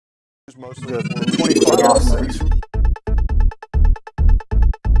Most of the 24 hours.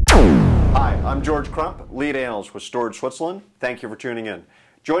 Hi, I'm George Crump, lead analyst with Storage Switzerland. Thank you for tuning in.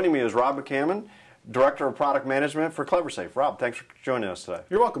 Joining me is Rob McCammon, Director of Product Management for CleverSafe. Rob, thanks for joining us today.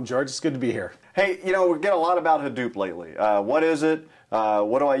 You're welcome, George. It's good to be here. Hey, you know, we get a lot about Hadoop lately. What is it?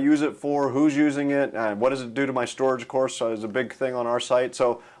 What do I use it for? Who's using it? What does it do to my storage, of course? So it's a big thing on our site.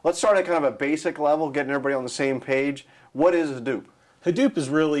 So let's start at kind of a basic level, getting everybody on the same page. What is Hadoop? Hadoop is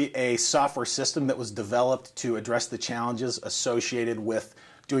really a software system that was developed to address the challenges associated with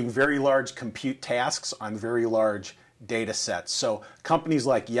doing very large compute tasks on very large data sets. So companies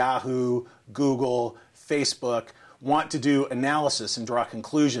like Yahoo, Google, Facebook want to do analysis and draw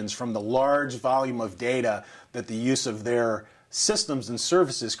conclusions from the large volume of data that the use of their systems and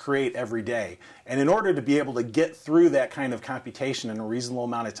services create every day. And in order to be able to get through that kind of computation in a reasonable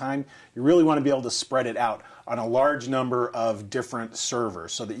amount of time, you really want to be able to spread it out on a large number of different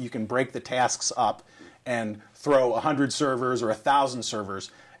servers so that you can break the tasks up and throw 100 servers or 1,000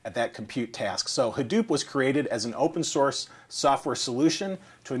 servers at that compute task. So Hadoop was created as an open source software solution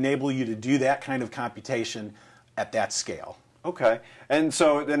to enable you to do that kind of computation at that scale. Okay, and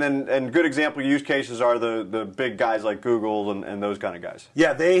so and good example use cases are the big guys like Google and those kind of guys.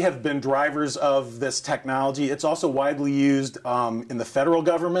 Yeah, they have been drivers of this technology. It's also widely used in the federal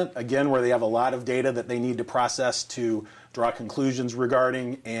government, again, where they have a lot of data that they need to process to draw conclusions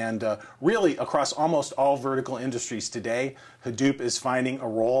regarding, and really across almost all vertical industries today, Hadoop is finding a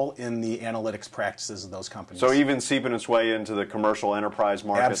role in the analytics practices of those companies. So even seeping its way into the commercial enterprise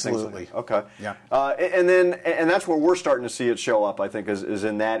market. Absolutely. Things like, okay. Yeah. And that's where we're starting to see it show up, I think, is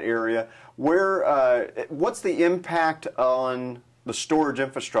in that area. Where what's the impact on the storage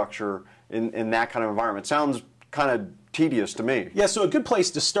infrastructure in that kind of environment? Sounds kind of tedious to me. Yeah, so a good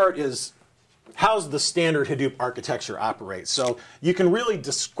place to start is how's the standard Hadoop architecture operate? So you can really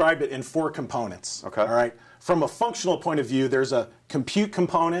describe it in 4 components. Okay. All right. From a functional point of view, there's a compute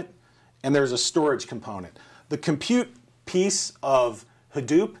component and there's a storage component. The compute piece of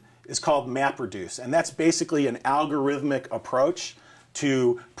Hadoop is called MapReduce, and that's basically an algorithmic approach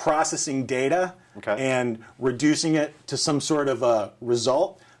to processing data and reducing it to some sort of a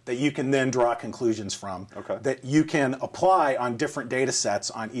result that you can then draw conclusions from, that you can apply on different data sets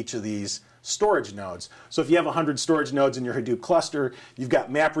on each of these storage nodes. So if you have 100 storage nodes in your Hadoop cluster, you've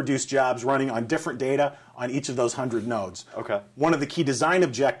got MapReduce jobs running on different data on each of those 100 nodes. One of the key design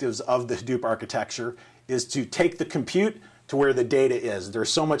objectives of the Hadoop architecture is to take the compute to where the data is.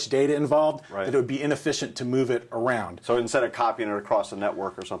 There's so much data involved that it would be inefficient to move it around. So instead of copying it across the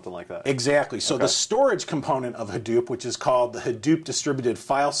network or something like that. Exactly. So the storage component of Hadoop, which is called the Hadoop Distributed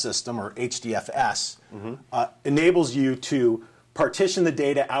File System, or HDFS, enables you to partition the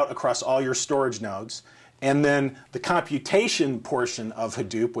data out across all your storage nodes, and then the computation portion of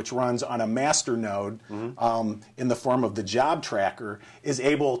Hadoop, which runs on a master node in the form of the job tracker, is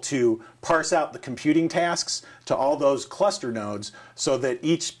able to parse out the computing tasks to all those cluster nodes so that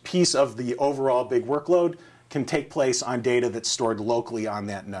each piece of the overall big workload can take place on data that's stored locally on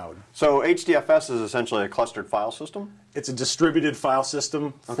that node. So HDFS is essentially a clustered file system? It's a distributed file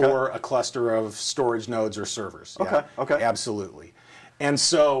system for a cluster of storage nodes or servers. Absolutely. And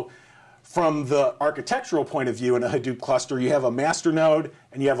so from the architectural point of view in a Hadoop cluster, you have a master node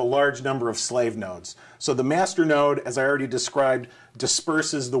and you have a large number of slave nodes. So the master node, as I already described,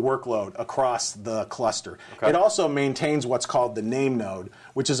 disperses the workload across the cluster. It also maintains what's called the name node,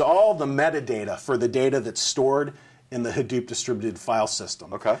 which is all the metadata for the data that's stored in the Hadoop distributed file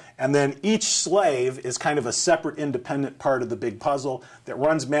system. And then each slave is kind of a separate independent part of the big puzzle that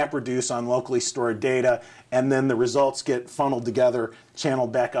runs MapReduce on locally stored data, and then the results get funneled together,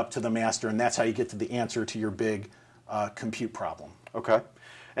 channeled back up to the master, and that's how you get to the answer to your big compute problem.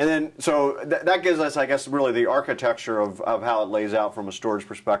 And then, so that gives us, I guess, really the architecture of how it lays out from a storage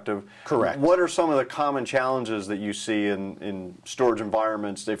perspective. Correct. What are some of the common challenges that you see in storage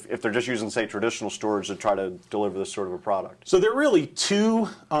environments if they're just using, say, traditional storage to try to deliver this sort of a product? So there are really 2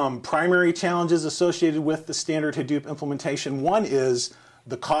 primary challenges associated with the standard Hadoop implementation. One is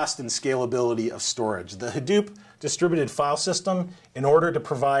the cost and scalability of storage. The Hadoop distributed file system, in order to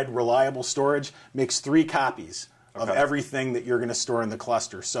provide reliable storage, makes 3 copies of everything that you're going to store in the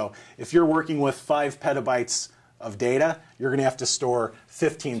cluster. So if you're working with 5 petabytes of data, you're going to have to store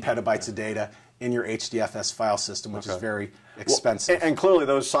 15 petabytes of data in your HDFS file system, which is very expensive. Well, and clearly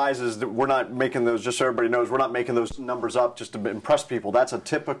those sizes, we're not making those, just so everybody knows, we're not making those numbers up just to impress people. That's a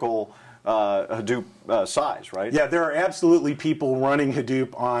typical Hadoop size, right? Yeah, there are absolutely people running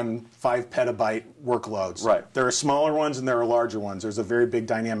Hadoop on 5 petabyte workloads. There are smaller ones and there are larger ones. There's a very big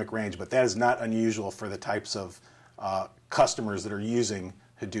dynamic range, but that is not unusual for the types of customers that are using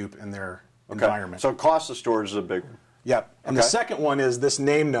Hadoop in their environment. So cost of storage is a big one. Yep. And the second one is this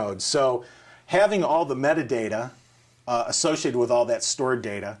name node. So having all the metadata associated with all that stored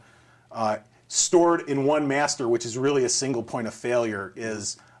data stored in one master, which is really a single point of failure,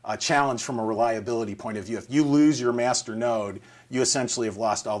 is a challenge from a reliability point of view. If you lose your master node, you essentially have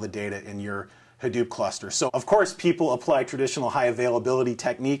lost all the data in your Hadoop cluster. So of course people apply traditional high availability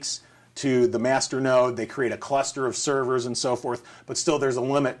techniques to the master node. They create a cluster of servers and so forth, but still there's a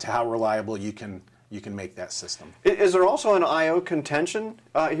limit to how reliable you can make that system. Is there also an I/O contention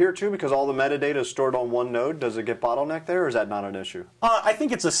here too, because all the metadata is stored on one node? Does it get bottlenecked there, or is that not an issue? I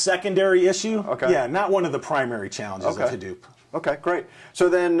think it's a secondary issue. Okay. Yeah, not one of the primary challenges of Hadoop. Okay, great. So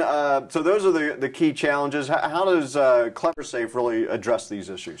then, so those are the key challenges. How does CleverSafe really address these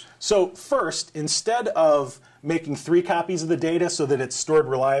issues? So first, instead of making 3 copies of the data so that it's stored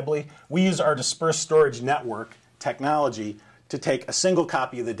reliably, we use our dispersed storage network technology to take a single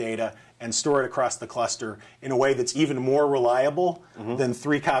copy of the data and store it across the cluster in a way that's even more reliable than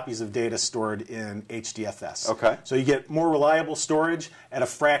 3 copies of data stored in HDFS. Okay. So you get more reliable storage at a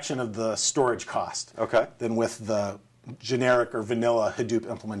fraction of the storage cost than with the generic or vanilla Hadoop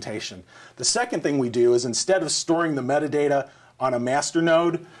implementation. The second thing we do is, instead of storing the metadata on a master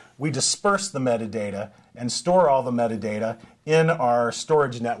node, we disperse the metadata and store all the metadata in our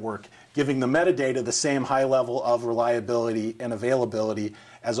storage network, giving the metadata the same high level of reliability and availability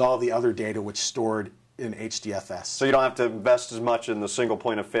as all the other data which stored in HDFS. So you don't have to invest as much in the single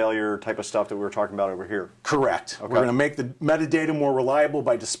point of failure type of stuff that we were talking about over here. Correct. We're going to make the metadata more reliable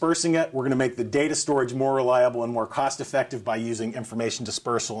by dispersing it. We're going to make the data storage more reliable and more cost effective by using information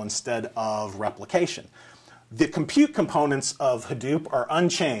dispersal instead of replication. The compute components of Hadoop are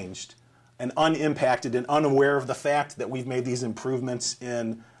unchanged and unimpacted and unaware of the fact that we've made these improvements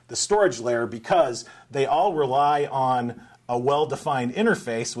in the storage layer, because they all rely on a well-defined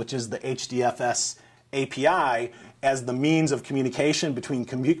interface, which is the HDFS API, as the means of communication between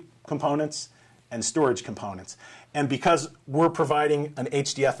compute components and storage components. And because we're providing an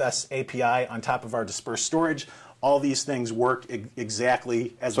HDFS API on top of our dispersed storage, all these things work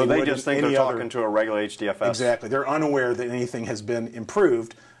exactly as they would. So they just think they're talking to a regular HDFS. Exactly. They're unaware that anything has been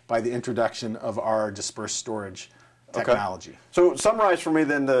improved by the introduction of our dispersed storage technology. So summarize for me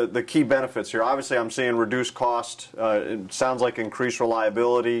then the key benefits here. Obviously I'm seeing reduced cost, it sounds like increased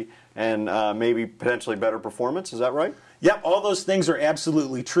reliability, and maybe potentially better performance. Is that right? Yep, all those things are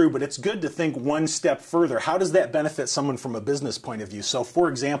absolutely true, but it's good to think one step further. How does that benefit someone from a business point of view? So for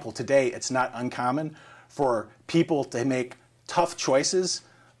example, today it's not uncommon for people to make tough choices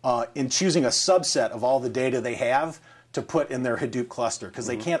in choosing a subset of all the data they have to put in their Hadoop cluster, because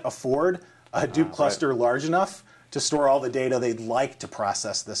they can't afford a Hadoop cluster large enough to store all the data they'd like to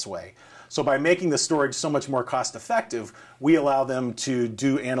process this way. So by making the storage so much more cost effective, we allow them to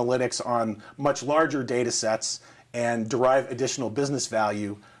do analytics on much larger data sets and derive additional business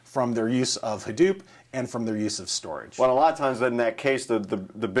value from their use of Hadoop and from their use of storage. Well, a lot of times in that case, the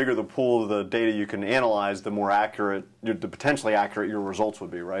bigger the pool of the data you can analyze, the more accurate, the potentially accurate your results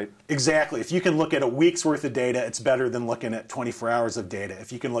would be, right? Exactly. If you can look at a week's worth of data, it's better than looking at 24 hours of data.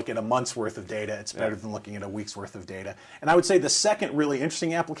 If you can look at a month's worth of data, it's better than looking at a week's worth of data. And I would say the second really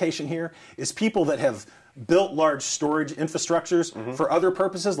interesting application here is people that have built large storage infrastructures for other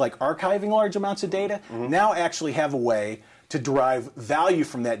purposes, like archiving large amounts of data, now actually have a way to derive value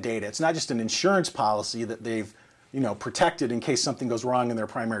from that data. It's not just an insurance policy that they've protected in case something goes wrong in their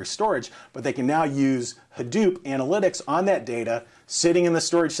primary storage, but they can now use Hadoop analytics on that data sitting in the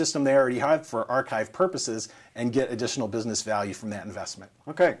storage system they already have for archive purposes and get additional business value from that investment.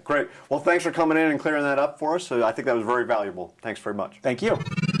 Okay, great. Well, thanks for coming in and clearing that up for us. So I think that was very valuable. Thanks very much. Thank you.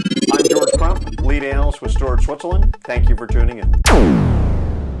 I'm George Crump, lead analyst with Storage Switzerland. Thank you for tuning in.